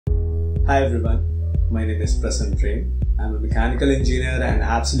Hi everyone, my name is Prasann Prem. I'm a mechanical engineer and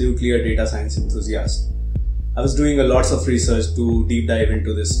absolutely a data science enthusiast. I was doing lots of research to deep dive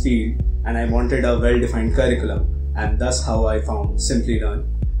into this field and I wanted a well-defined curriculum, and that's how I found Simplilearn,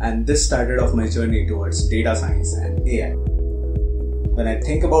 and this started off my journey towards data science and AI. When I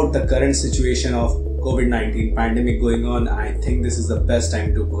think about the current situation of COVID-19 pandemic going on, I think this is the best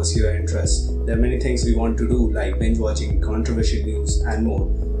time to pursue your interests. There are many things we want to do like binge watching, controversial news and more.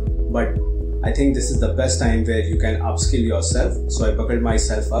 But I think this is the best time where you can upskill yourself. So I buckled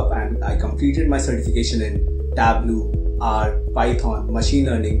myself up and I completed my certification in Tableau, R, Python, machine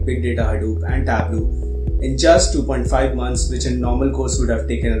learning, big data, Hadoop and Tableau in just 2.5 months, which in normal course would have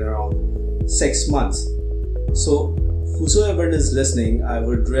taken around 6 months. So whosoever is listening, I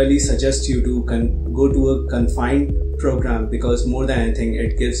would really suggest you to go to a confined program, because more than anything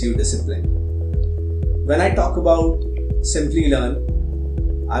it gives you discipline. When I talk about Simplilearn,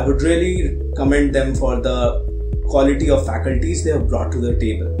 I would really commend them for the quality of faculties they have brought to the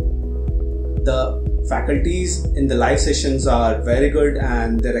table. The faculties in the live sessions are very good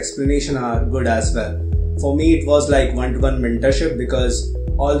and their explanation are good as well. For me it was like one-to-one mentorship, because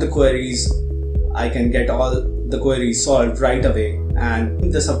all the queries, I can get all the queries solved right away,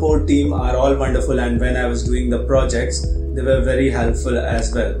 and the support team are all wonderful, and when I was doing the projects they were very helpful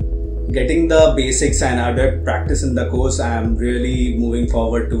as well. Getting the basics and added practice in the course, I am really moving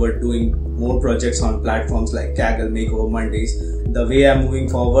forward toward doing more projects on platforms like Kaggle, Makeover, Mondays. The way I'm moving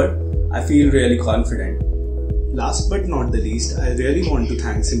forward, I feel really confident. Last but not the least, I really want to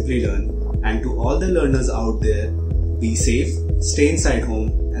thank Simplilearn, and to all the learners out there, be safe, stay inside home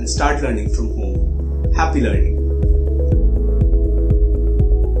and start learning from home. Happy learning!